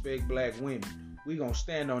disrespect black women. We gonna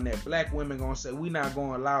stand on that. Black women gonna say we not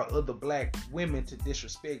gonna allow other black women to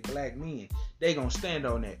disrespect black men. They gonna stand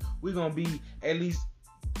on that. We gonna be at least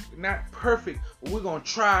not perfect, but we're gonna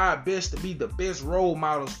try our best to be the best role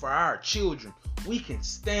models for our children. We can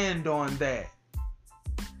stand on that.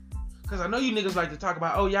 Cause I know you niggas like to talk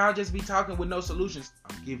about, oh, y'all just be talking with no solutions.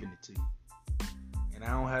 I'm giving it to you. And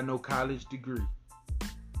I don't have no college degree.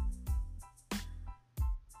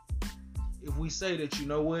 If we say that, you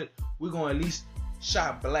know what, we're gonna at least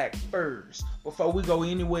shop black first before we go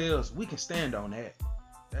anywhere else, we can stand on that.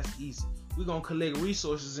 That's easy. We're gonna collect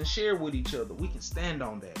resources and share with each other. We can stand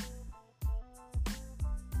on that.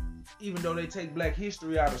 Even though they take black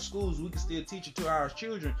history out of schools, we can still teach it to our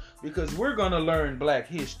children because we're gonna learn black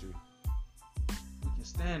history. We can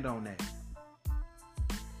stand on that.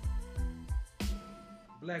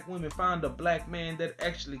 Black women, find a black man that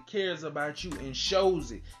actually cares about you and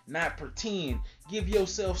shows it, not pretend. Give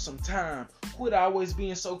yourself some time. Quit always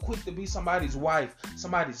being so quick to be somebody's wife,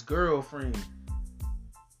 somebody's girlfriend.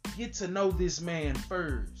 Get to know this man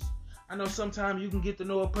first. I know sometimes you can get to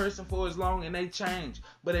know a person for as long and they change,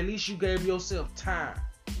 but at least you gave yourself time.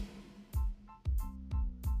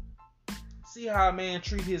 See how a man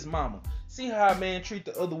treat his mama. See how a man treat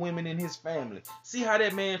the other women in his family. See how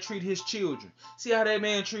that man treat his children. See how that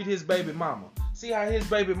man treat his baby mama. See how his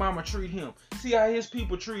baby mama treat him. See how his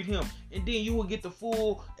people treat him. And then you will get the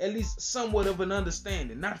full, at least somewhat of an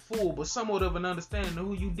understanding. Not full, but somewhat of an understanding of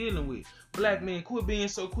who you dealing with. Black men, quit being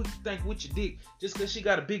so quick to think with your dick just because she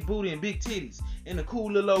got a big booty and big titties. And a cool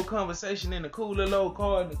little old conversation and a cool little old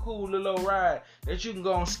car and a cool little old ride that you can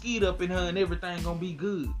go and skeet up in her and everything gonna be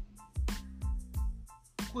good.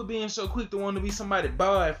 Quit being so quick to want to be somebody's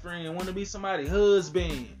boyfriend, want to be somebody's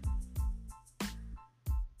husband.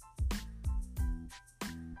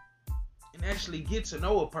 And actually get to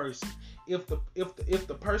know a person. If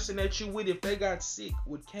the person that you with, if they got sick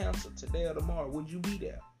with cancer today or tomorrow, would you be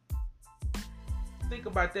there? Think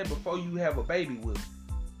about that before you have a baby with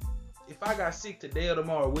them. If I got sick today or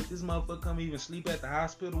tomorrow, would this motherfucker come even sleep at the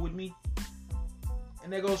hospital with me? And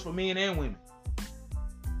And that goes for men and women.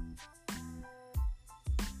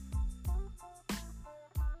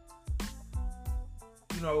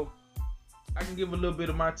 You know, I can give a little bit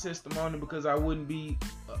of my testimony because I wouldn't be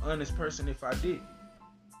an honest person if I didn't.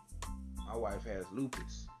 My wife has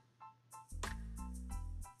lupus.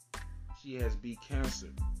 She has beat cancer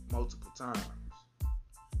multiple times.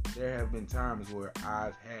 There have been times where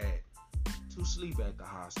I've had to sleep at the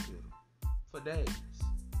hospital for days.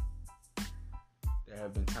 There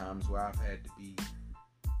have been times where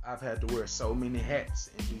I've had to wear so many hats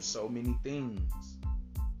and do so many things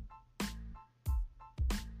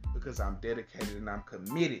because I'm dedicated and I'm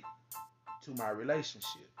committed to my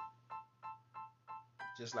relationship.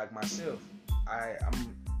 Just like myself, I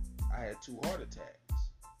had 2 heart attacks,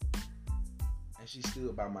 and she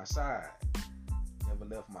stood by my side, never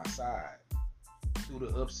left my side. Through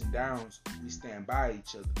the ups and downs, we stand by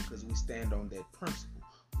each other because we stand on that principle.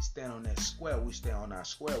 We stand on that square. We stand on our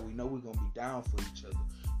square. We know we're going to be down for each other,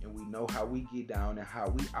 and we know how we get down and how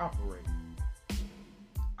we operate.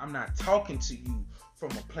 I'm not talking to you from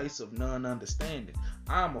a place of non-understanding.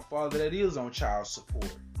 I'm a father that is on child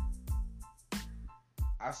support.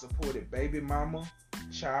 I supported baby mama,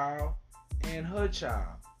 child, and her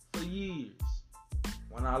child for years.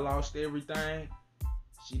 When I lost everything,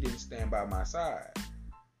 she didn't stand by my side.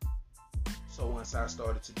 So once I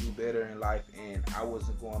started to do better in life and I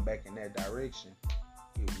wasn't going back in that direction,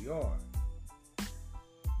 here we are.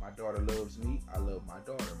 My daughter loves me. I love my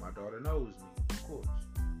daughter. My daughter knows me, of course.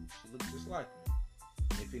 She looks just like me.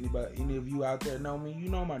 If any of you out there know me, you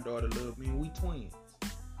know my daughter loves me and we twins.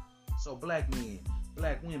 So black men,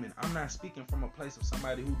 black women, I'm not speaking from a place of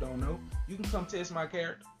somebody who don't know. You can come test my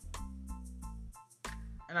character.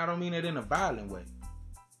 And I don't mean it in a violent way.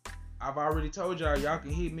 I've already told y'all can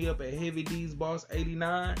hit me up at Heavy D's Boss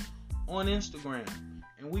 89 on Instagram.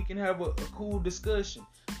 And we can have a cool discussion.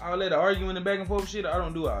 All that arguing and back and forth shit, I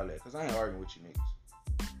don't do all that because I ain't arguing with you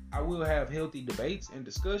niggas. I will have healthy debates and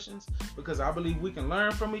discussions because I believe we can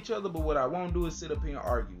learn from each other, but what I won't do is sit up here and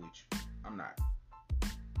argue with you. I'm not.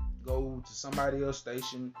 Go to somebody else's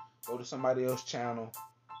station, go to somebody else's channel,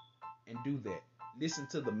 and do that. Listen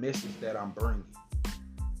to the message that I'm bringing.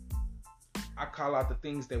 I call out the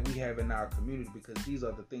things that we have in our community because these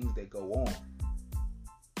are the things that go on.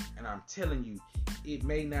 And I'm telling you, it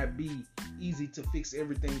may not be easy to fix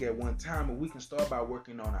everything at one time, but we can start by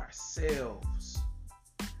working on ourselves.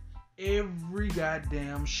 Every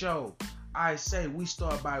goddamn show, I say we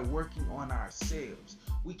start by working on ourselves.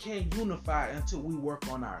 We can't unify until we work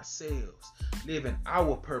on ourselves. Live in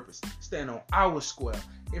our purpose. Stand on our square.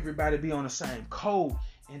 Everybody be on the same code.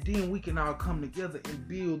 And then we can all come together and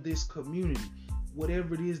build this community.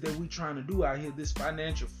 Whatever it is that we trying to do out here, this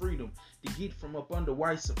financial freedom, to get from up under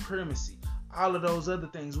white supremacy. All of those other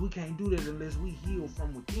things, we can't do that unless we heal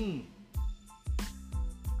from within.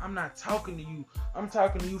 I'm not talking to you. I'm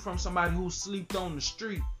talking to you from somebody who slept on the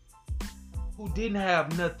street, who didn't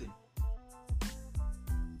have nothing.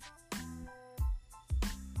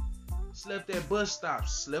 Slept at bus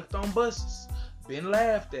stops, slept on buses, been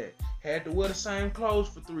laughed at, had to wear the same clothes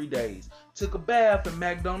for 3 days, took a bath in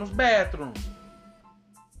McDonald's bathroom,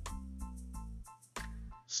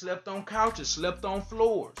 slept on couches, slept on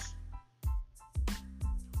floors,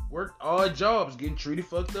 worked odd jobs, getting treated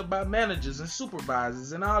fucked up by managers and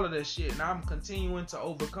supervisors and all of that shit. And I'm continuing to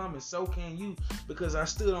overcome it. So can you, because I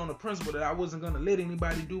stood on the principle that I wasn't going to let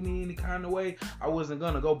anybody do me any kind of way. I wasn't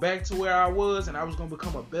going to go back to where I was, and I was going to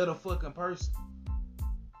become a better fucking person.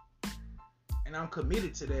 And I'm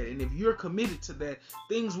committed to that. And if you're committed to that,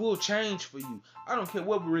 things will change for you. I don't care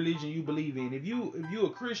what religion you believe in. If you a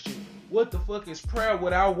Christian, what the fuck is prayer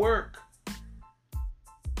without work?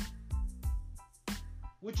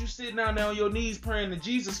 What you sitting down there on your knees praying to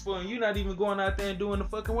Jesus for, and you're not even going out there and doing the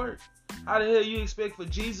fucking work? How the hell you expect for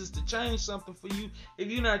Jesus to change something for you if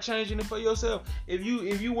you're not changing it for yourself? If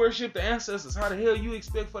you worship the ancestors, how the hell you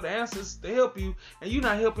expect for the ancestors to help you and you're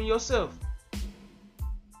not helping yourself?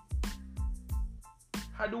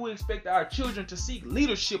 How do we expect our children to seek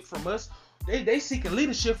leadership from us? They seeking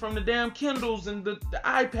leadership from the damn Kindles and the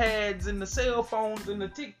iPads and the cell phones and the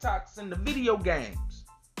TikToks and the video games.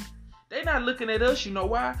 They not looking at us, you know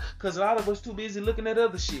why? Because a lot of us too busy looking at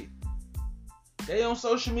other shit. They on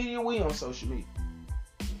social media, we on social media.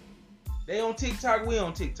 They on TikTok, we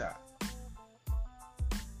on TikTok.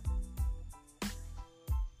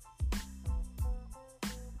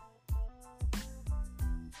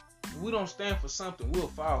 If we don't stand for something, we'll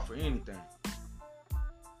fall for anything.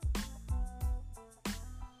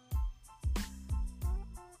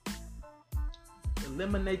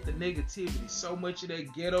 Eliminate the negativity. So much of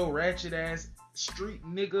that ghetto, ratchet ass, street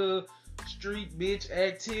nigga, street bitch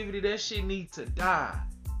activity, that shit need to die.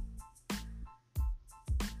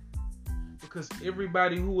 Because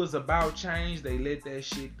everybody who was about change, they let that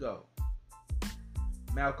shit go.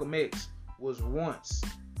 Malcolm X was once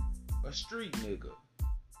a street nigga.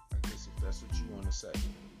 I guess if that's what you want to say.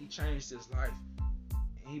 He changed his life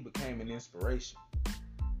and he became an inspiration.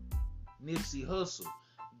 Nipsey Hussle,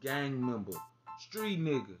 gang member, street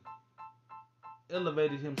nigga,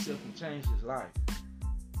 elevated himself and changed his life.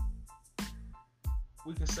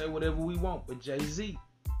 We can say whatever we want, but Jay-Z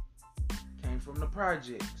came from the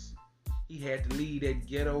projects. He had to leave that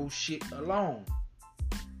ghetto shit alone.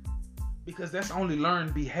 Because that's only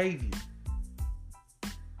learned behavior.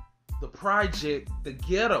 The project, the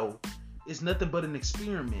ghetto, is nothing but an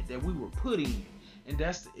experiment that we were put in. And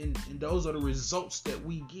those are the results that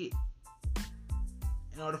we get.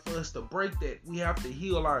 In order for us to break that, we have to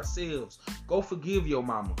heal ourselves. Go forgive your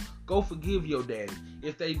mama. Go forgive your daddy.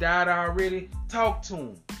 If they died already, talk to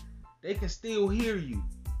them. They can still hear you.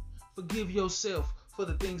 Forgive yourself for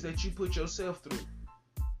the things that you put yourself through.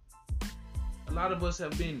 A lot of us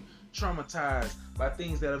have been traumatized by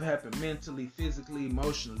things that have happened mentally, physically,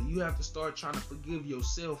 emotionally. You have to start trying to forgive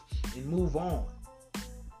yourself and move on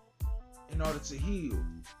in order to heal,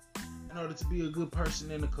 in order to be a good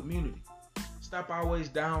person in the community. Stop always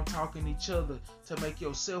down talking each other to make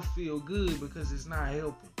yourself feel good, because it's not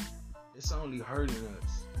helping. It's only hurting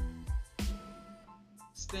us.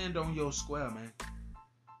 Stand on your square, man.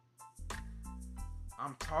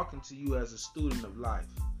 I'm talking to you as a student of life.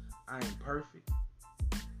 I ain't perfect.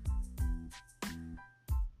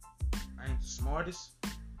 I ain't the smartest.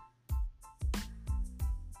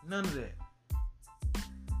 None of that.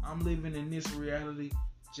 I'm living in this reality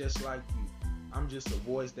just like you. I'm just a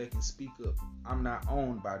voice that can speak up. I'm not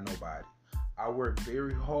owned by nobody. I work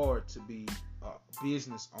very hard to be a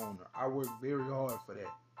business owner. I work very hard for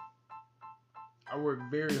that. I work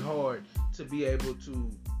very hard to be able to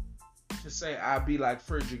say I'll be like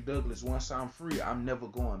Frederick Douglass. Once I'm free, I'm never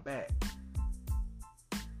going back.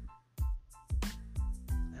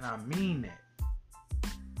 And I mean that.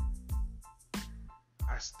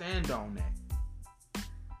 I stand on that.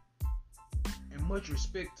 And much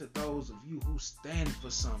respect to those of you who stand for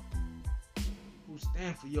something, who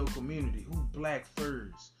stand for your community, who black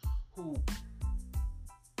furs, who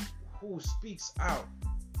speaks out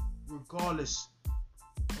regardless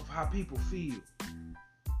of how people feel.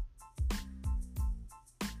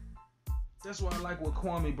 That's why I like what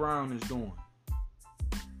Kwame Brown is doing.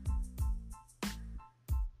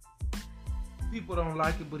 People don't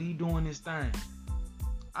like it, but he doing his thing.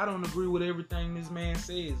 I don't agree with everything this man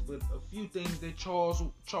says, but a few things that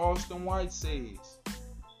Charleston White says,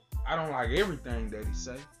 I don't like everything that he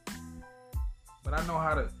say, but I know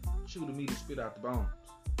how to chew the meat and spit out the bones.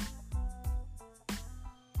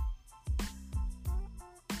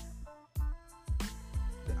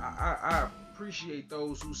 I appreciate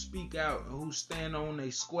those who speak out and who stand on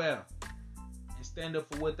their square and stand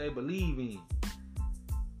up for what they believe in,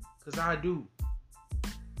 because I do.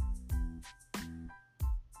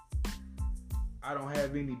 I don't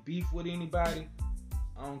have any beef with anybody.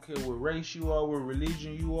 I don't care what race you are, what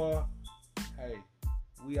religion you are. Hey,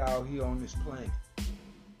 we out here on this planet.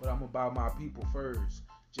 But I'm about my people first.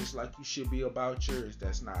 Just like you should be about yours.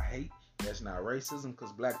 That's not hate. That's not racism,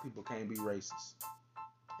 because black people can't be racist.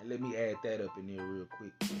 And let me add that up in there real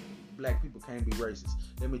quick. Black people can't be racist.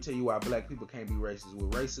 Let me tell you why black people can't be racist.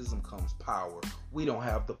 With racism comes power. We don't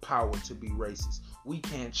have the power to be racist. We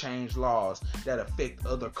can't change laws that affect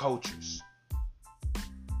other cultures.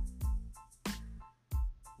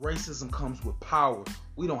 Racism comes with power.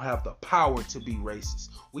 We don't have the power to be racist.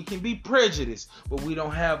 We can be prejudiced, but we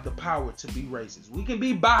don't have the power to be racist. We can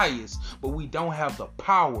be biased, but we don't have the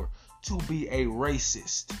power to be a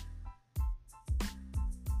racist.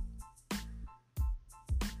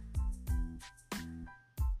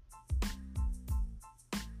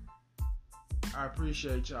 I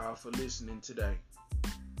appreciate y'all for listening today.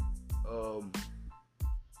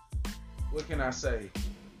 What can I say?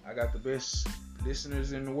 I got the best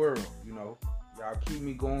listeners in the world, you know. Y'all keep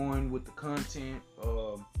me going with the content.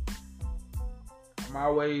 I'm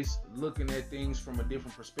always looking at things from a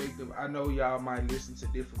different perspective. I know y'all might listen to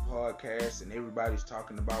different podcasts and everybody's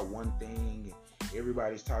talking about one thing and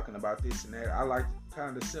everybody's talking about this and that. I like to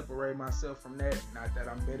kind of separate myself from that. Not that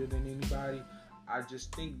I'm better than anybody. I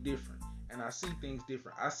just think different and I see things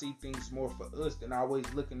different. I see things more for us than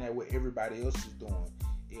always looking at what everybody else is doing.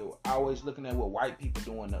 Always looking at what white people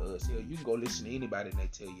doing to us. Hell, you can go listen to anybody and they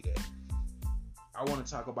tell you that. I want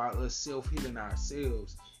to talk about us self-healing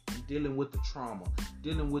ourselves and dealing with the trauma,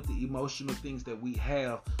 dealing with the emotional things that we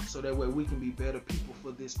have, so that way we can be better people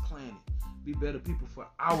for this planet, be better people for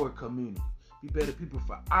our community, be better people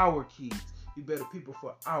for our kids, be better people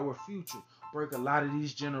for our future, break a lot of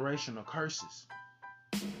these generational curses,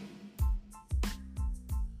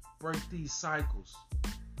 break these cycles,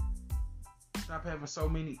 stop having so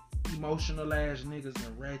many emotional ass niggas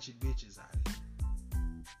and ratchet bitches out here.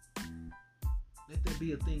 Let that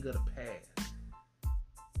be a thing of the past.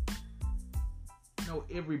 No,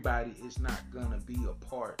 everybody is not gonna be a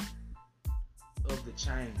part of the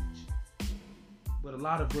change, but a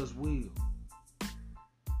lot of us will.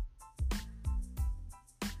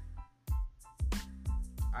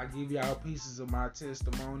 I give y'all pieces of my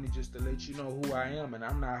testimony just to let you know who I am, and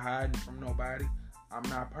I'm not hiding from nobody. I'm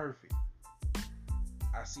not perfect.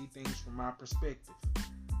 I see things from my perspective.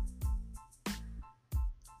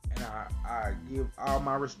 And I give all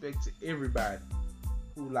my respect to everybody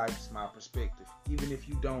who likes my perspective. Even if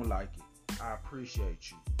you don't like it, I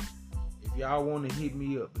appreciate you. If y'all want to hit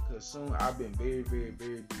me up, because soon I've been very, very,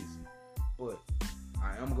 very busy. But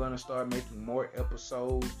I am going to start making more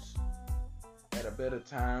episodes at a better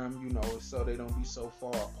time, so they don't be so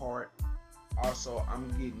far apart. Also, I'm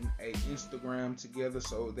getting a Instagram together,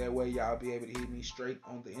 so that way y'all be able to hit me straight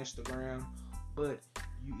on the Instagram. But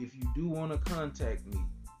if you do want to contact me,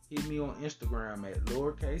 hit me on Instagram at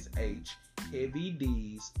lowercase h, heavy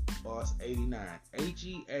D's, boss 89,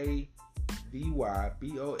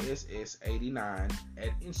 HEAVYBOSS 89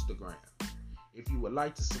 at Instagram. If you would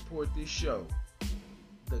like to support this show,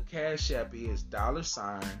 the Cash App is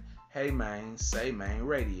 $ Hey Man, Say Man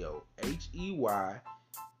Radio, HEY,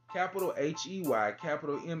 capital HEY,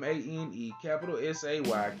 capital MANE, capital SAY,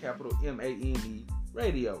 capital MANE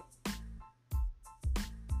Radio.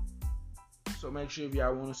 So make sure if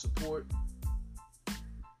y'all want to support,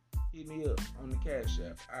 hit me up on the Cash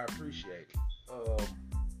App. I appreciate it.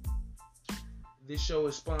 This show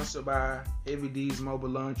is sponsored by Heavy D's Mobile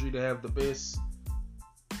Laundry. They have the best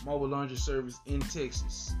mobile laundry service in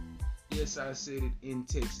Texas. Yes, I said it, in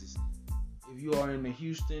Texas. If you are in the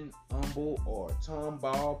Houston, Humble, or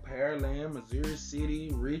Tomball, Pearland, Missouri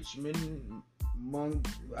City, Richmond,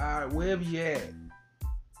 wherever you at,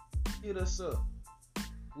 hit us up.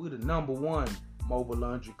 We're the number one mobile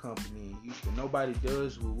laundry company in Houston. Nobody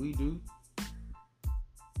does what we do,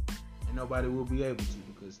 and nobody will be able to,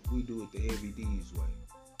 because we do it the Heavy D's way.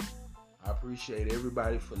 I appreciate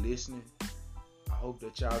everybody for listening. I hope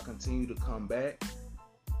that y'all continue to come back,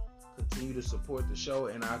 continue to support the show,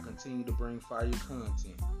 and I'll continue to bring fire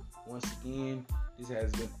content. Once again, this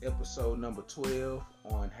has been episode number 12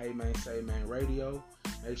 on Hey Man, Say Man Radio.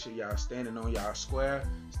 Make sure y'all standing on y'all square,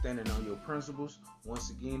 standing on your principles.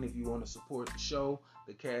 Once again, if you want to support the show,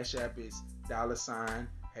 the Cash App is $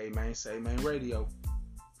 Hey Man, Say Man Radio.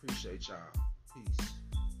 Appreciate y'all. Peace.